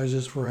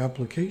exercises for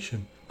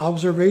application.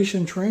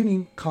 Observation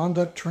training.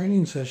 Conduct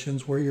training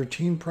sessions where your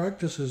team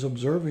practices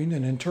observing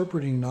and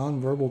interpreting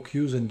nonverbal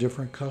cues in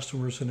different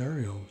customer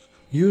scenarios.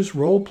 Use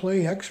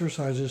role-play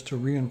exercises to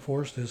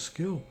reinforce this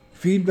skill.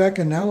 Feedback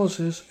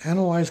analysis.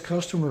 Analyze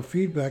customer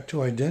feedback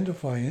to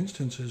identify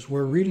instances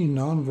where reading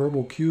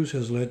nonverbal cues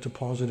has led to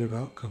positive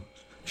outcomes.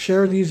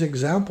 Share these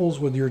examples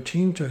with your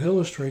team to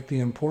illustrate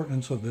the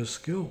importance of this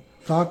skill.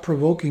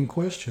 Thought-provoking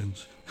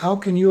questions. How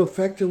can you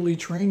effectively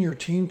train your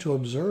team to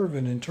observe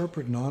and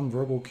interpret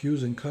nonverbal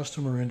cues in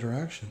customer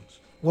interactions?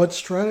 What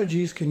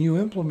strategies can you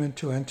implement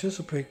to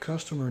anticipate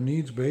customer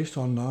needs based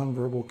on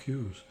nonverbal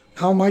cues?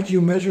 How might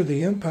you measure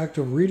the impact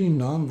of reading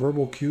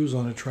nonverbal cues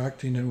on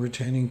attracting and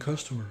retaining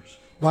customers?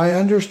 By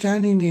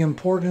understanding the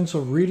importance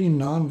of reading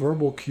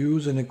nonverbal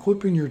cues and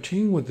equipping your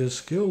team with this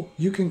skill,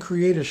 you can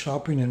create a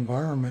shopping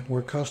environment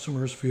where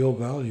customers feel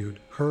valued,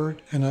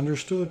 heard, and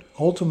understood,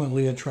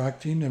 ultimately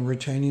attracting and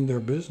retaining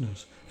their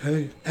business.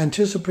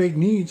 Anticipate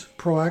needs.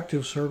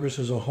 Proactive service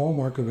is a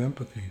hallmark of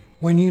empathy.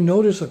 When you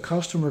notice a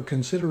customer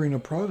considering a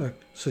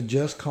product,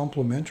 suggest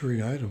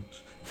complementary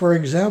items. For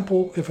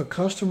example, if a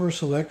customer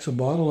selects a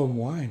bottle of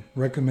wine,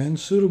 recommend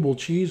suitable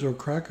cheese or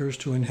crackers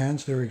to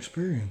enhance their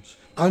experience.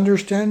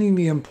 Understanding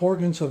the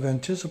importance of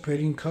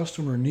anticipating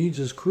customer needs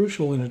is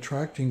crucial in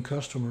attracting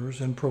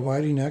customers and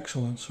providing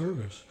excellent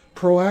service.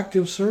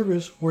 Proactive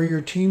service, where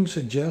your team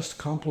suggests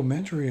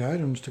complimentary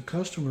items to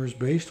customers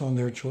based on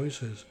their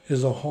choices,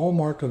 is a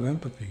hallmark of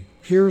empathy.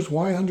 Here's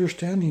why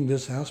understanding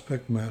this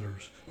aspect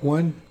matters.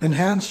 1.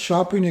 Enhanced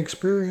shopping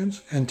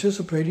experience.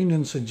 Anticipating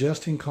and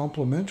suggesting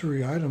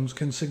complimentary items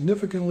can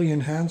significantly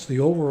enhance the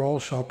overall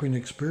shopping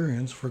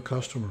experience for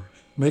customers,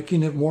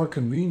 making it more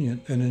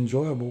convenient and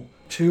enjoyable.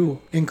 2.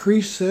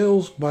 Increase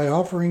sales by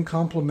offering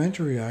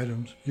complimentary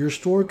items. Your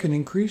store can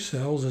increase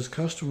sales as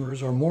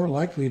customers are more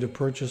likely to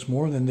purchase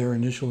more than their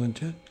initial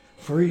intent.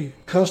 3.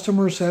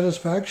 Customer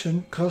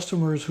satisfaction.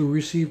 Customers who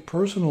receive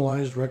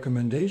personalized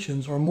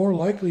recommendations are more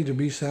likely to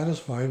be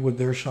satisfied with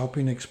their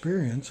shopping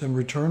experience and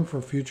return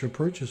for future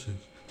purchases.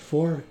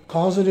 4.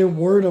 Positive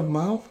word of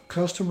mouth.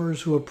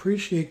 Customers who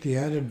appreciate the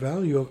added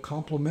value of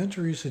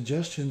complimentary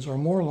suggestions are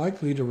more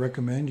likely to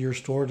recommend your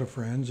store to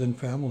friends and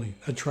family,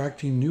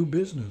 attracting new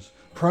business.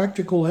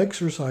 Practical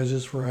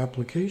exercises for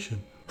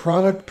application.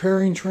 Product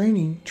pairing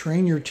training.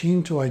 Train your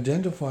team to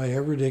identify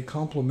everyday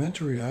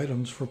complementary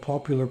items for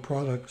popular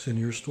products in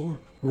your store.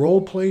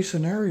 Role play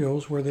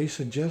scenarios where they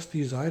suggest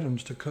these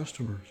items to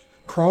customers.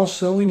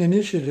 Cross-selling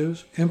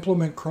initiatives.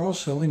 Implement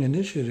cross-selling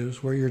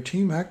initiatives where your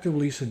team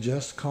actively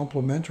suggests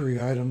complementary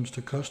items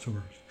to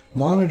customers.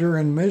 Monitor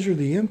and measure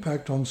the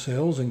impact on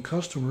sales and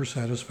customer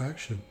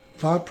satisfaction.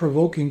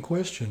 Thought-provoking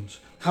questions.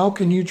 How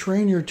can you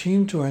train your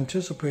team to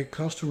anticipate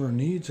customer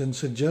needs and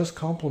suggest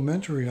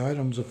complementary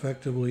items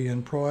effectively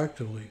and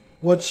proactively?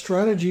 What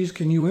strategies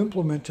can you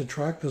implement to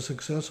track the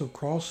success of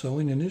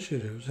cross-selling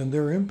initiatives and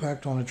their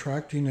impact on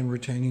attracting and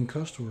retaining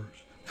customers?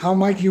 How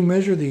might you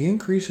measure the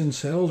increase in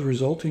sales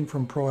resulting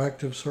from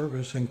proactive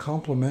service and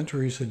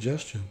complementary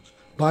suggestions?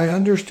 By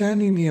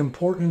understanding the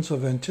importance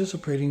of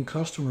anticipating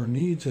customer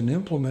needs and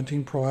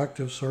implementing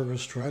proactive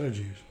service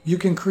strategies, you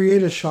can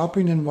create a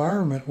shopping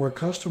environment where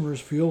customers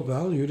feel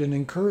valued and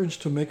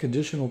encouraged to make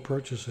additional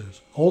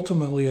purchases,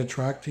 ultimately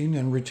attracting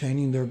and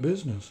retaining their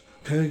business.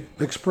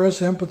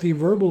 Express empathy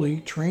verbally.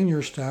 Train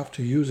your staff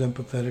to use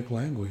empathetic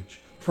language.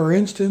 For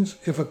instance,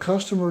 if a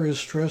customer is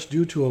stressed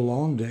due to a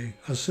long day,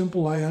 a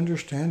simple "I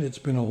understand it's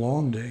been a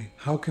long day,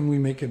 how can we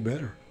make it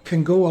better?"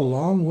 can go a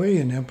long way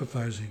in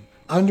empathizing.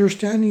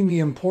 Understanding the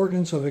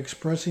importance of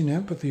expressing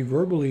empathy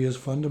verbally is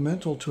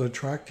fundamental to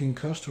attracting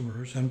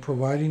customers and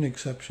providing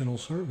exceptional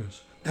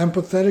service.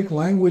 Empathetic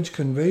language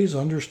conveys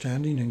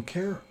understanding and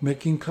care,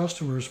 making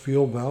customers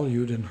feel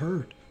valued and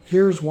heard.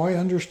 Here's why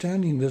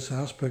understanding this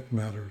aspect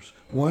matters.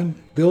 1.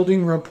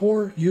 Building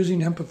rapport.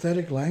 Using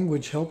empathetic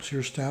language helps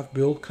your staff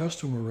build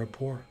customer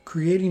rapport,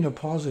 creating a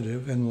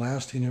positive and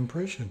lasting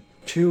impression.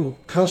 2.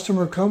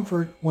 Customer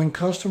comfort. When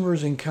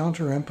customers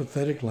encounter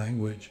empathetic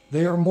language,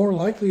 they are more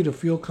likely to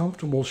feel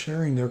comfortable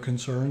sharing their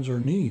concerns or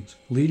needs,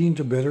 leading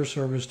to better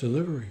service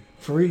delivery.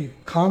 3.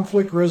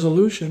 Conflict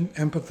resolution.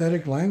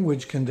 Empathetic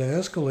language can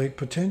de-escalate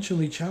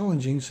potentially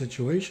challenging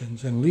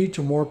situations and lead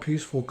to more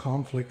peaceful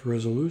conflict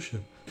resolution.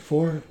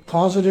 4.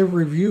 Positive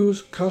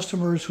reviews.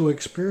 Customers who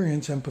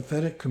experience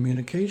empathetic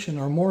communication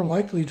are more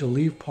likely to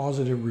leave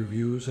positive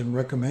reviews and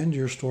recommend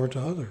your store to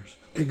others.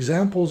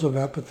 Examples of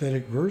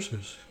apathetic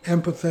verses.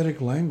 Empathetic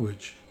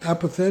language.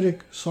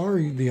 Apathetic,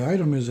 "Sorry, the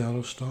item is out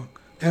of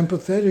stock."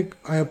 Empathetic,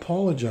 "I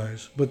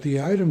apologize, but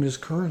the item is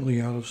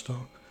currently out of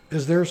stock.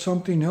 Is there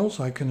something else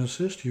I can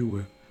assist you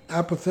with?"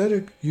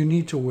 Apathetic, "You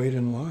need to wait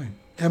in line."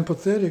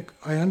 Empathetic,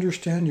 "I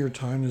understand your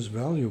time is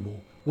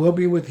valuable. We'll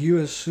be with you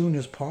as soon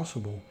as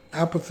possible."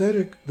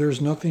 Apathetic,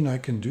 "There's nothing I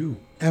can do."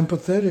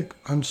 Empathetic,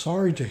 "I'm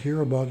sorry to hear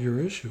about your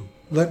issue.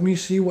 Let me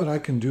see what I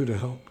can do to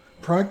help."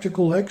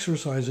 Practical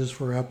exercises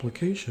for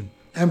application.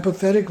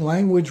 Empathetic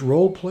language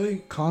role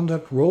play.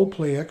 Conduct role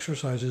play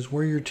exercises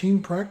where your team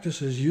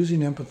practices using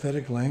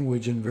empathetic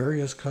language in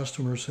various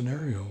customer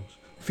scenarios.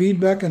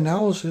 Feedback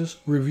analysis.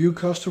 Review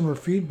customer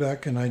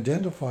feedback and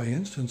identify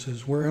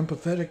instances where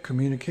empathetic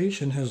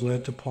communication has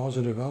led to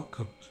positive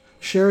outcomes.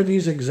 Share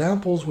these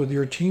examples with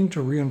your team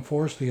to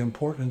reinforce the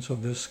importance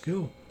of this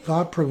skill.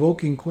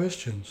 Thought-provoking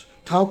questions.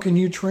 How can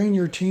you train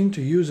your team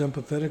to use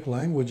empathetic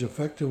language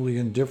effectively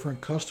in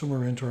different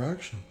customer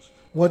interactions?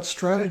 What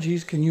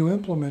strategies can you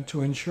implement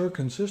to ensure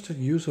consistent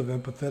use of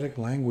empathetic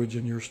language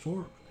in your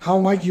store? How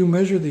might you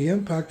measure the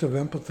impact of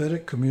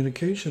empathetic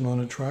communication on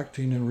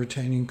attracting and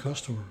retaining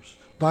customers?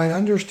 By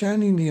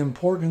understanding the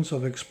importance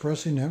of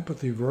expressing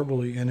empathy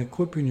verbally and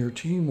equipping your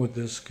team with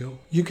this skill,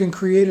 you can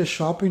create a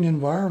shopping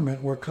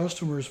environment where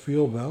customers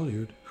feel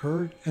valued,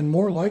 heard, and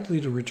more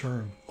likely to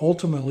return,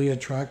 ultimately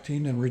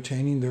attracting and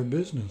retaining their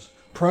business.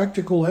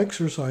 Practical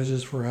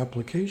exercises for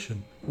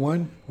application.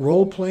 1.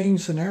 Role-playing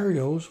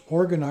scenarios.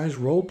 Organize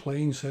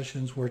role-playing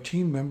sessions where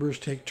team members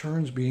take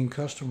turns being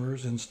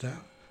customers and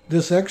staff.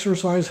 This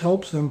exercise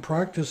helps them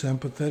practice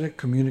empathetic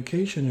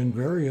communication in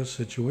various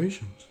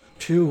situations.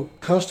 2.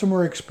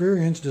 Customer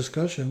experience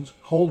discussions.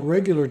 Hold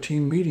regular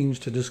team meetings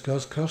to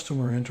discuss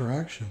customer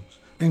interactions.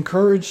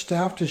 Encourage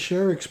staff to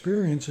share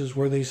experiences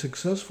where they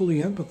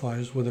successfully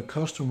empathize with a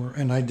customer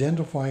and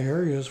identify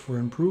areas for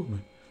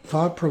improvement.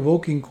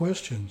 Thought-provoking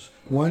questions.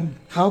 1.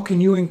 How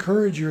can you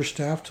encourage your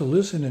staff to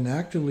listen and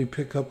actively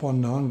pick up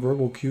on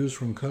nonverbal cues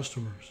from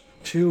customers?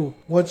 2.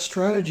 What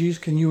strategies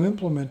can you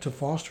implement to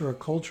foster a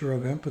culture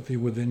of empathy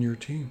within your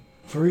team?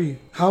 3.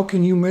 How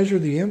can you measure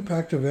the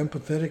impact of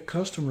empathetic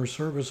customer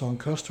service on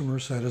customer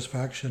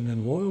satisfaction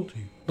and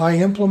loyalty? By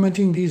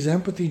implementing these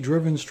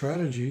empathy-driven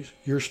strategies,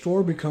 your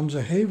store becomes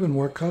a haven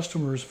where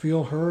customers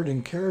feel heard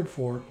and cared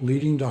for,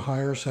 leading to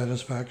higher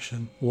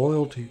satisfaction,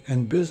 loyalty,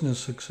 and business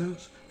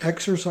success.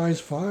 Exercise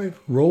 5.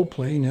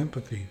 Role-playing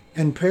empathy.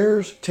 In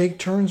pairs, take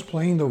turns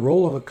playing the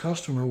role of a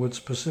customer with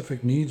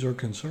specific needs or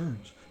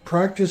concerns.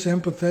 Practice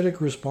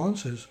empathetic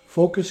responses,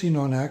 focusing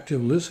on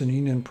active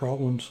listening and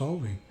problem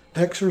solving.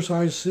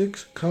 Exercise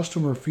 6.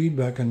 Customer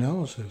feedback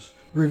analysis.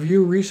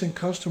 Review recent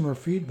customer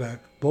feedback,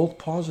 both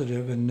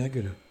positive and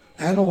negative.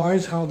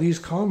 Analyze how these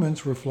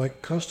comments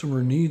reflect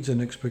customer needs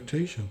and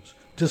expectations.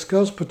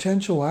 Discuss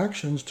potential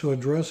actions to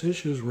address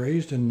issues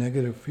raised in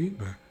negative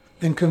feedback.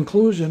 In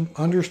conclusion,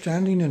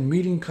 understanding and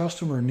meeting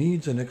customer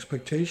needs and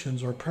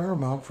expectations are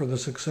paramount for the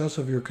success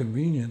of your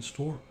convenience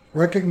store.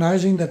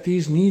 Recognizing that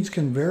these needs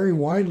can vary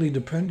widely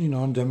depending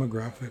on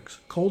demographics,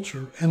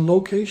 culture, and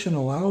location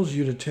allows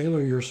you to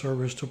tailor your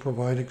service to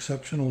provide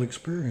exceptional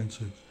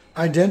experiences.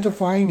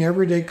 Identifying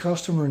everyday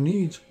customer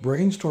needs,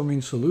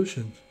 brainstorming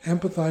solutions,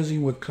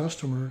 empathizing with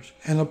customers,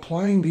 and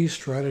applying these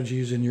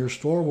strategies in your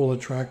store will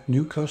attract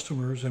new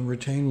customers and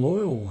retain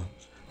loyal ones.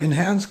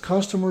 Enhance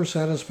customer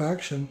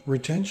satisfaction,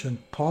 retention,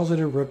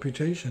 positive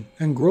reputation,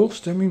 and growth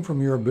stemming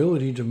from your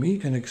ability to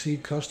meet and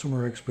exceed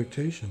customer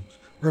expectations.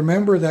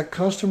 Remember that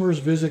customers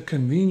visit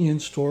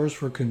convenience stores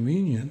for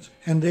convenience,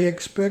 and they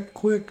expect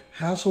quick,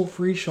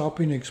 hassle-free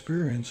shopping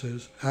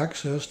experiences,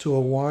 access to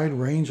a wide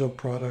range of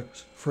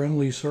products,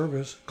 friendly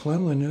service,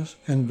 cleanliness,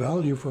 and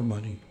value for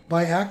money.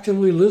 By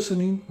actively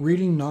listening,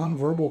 reading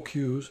nonverbal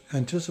cues,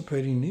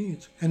 anticipating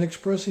needs, and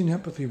expressing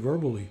empathy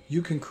verbally,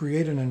 you can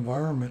create an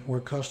environment where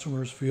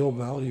customers feel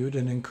valued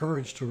and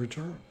encouraged to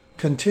return.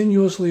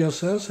 Continuously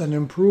assess and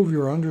improve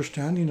your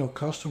understanding of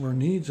customer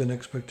needs and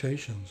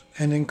expectations,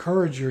 and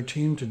encourage your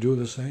team to do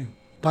the same.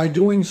 By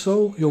doing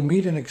so, you'll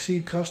meet and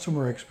exceed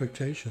customer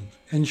expectations,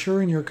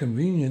 ensuring your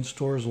convenience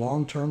store's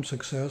long-term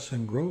success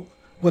and growth.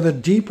 With a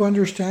deep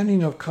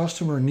understanding of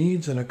customer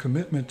needs and a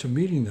commitment to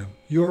meeting them,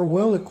 you are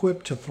well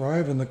equipped to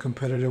thrive in the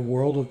competitive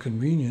world of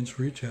convenience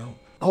retail.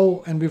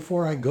 Oh, and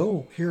before I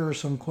go, here are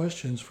some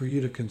questions for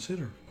you to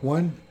consider.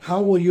 1.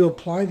 How will you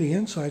apply the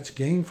insights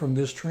gained from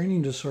this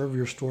training to serve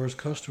your store's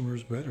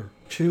customers better?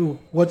 2.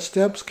 What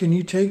steps can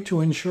you take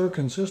to ensure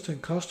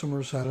consistent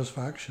customer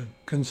satisfaction,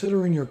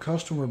 considering your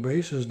customer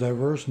base's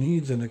diverse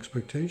needs and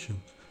expectations?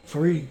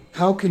 3.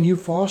 How can you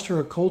foster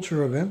a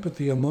culture of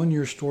empathy among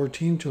your store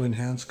team to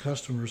enhance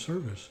customer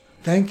service?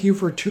 Thank you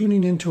for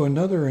tuning into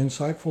another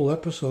insightful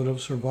episode of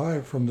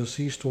Survive from the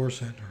C-Store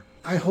Center.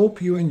 I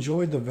hope you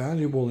enjoyed the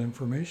valuable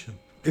information.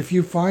 If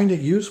you find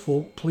it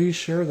useful, please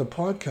share the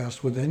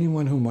podcast with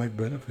anyone who might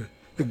benefit.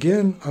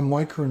 Again, I'm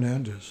Mike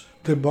Hernandez.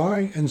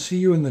 Goodbye and see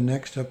you in the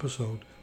next episode.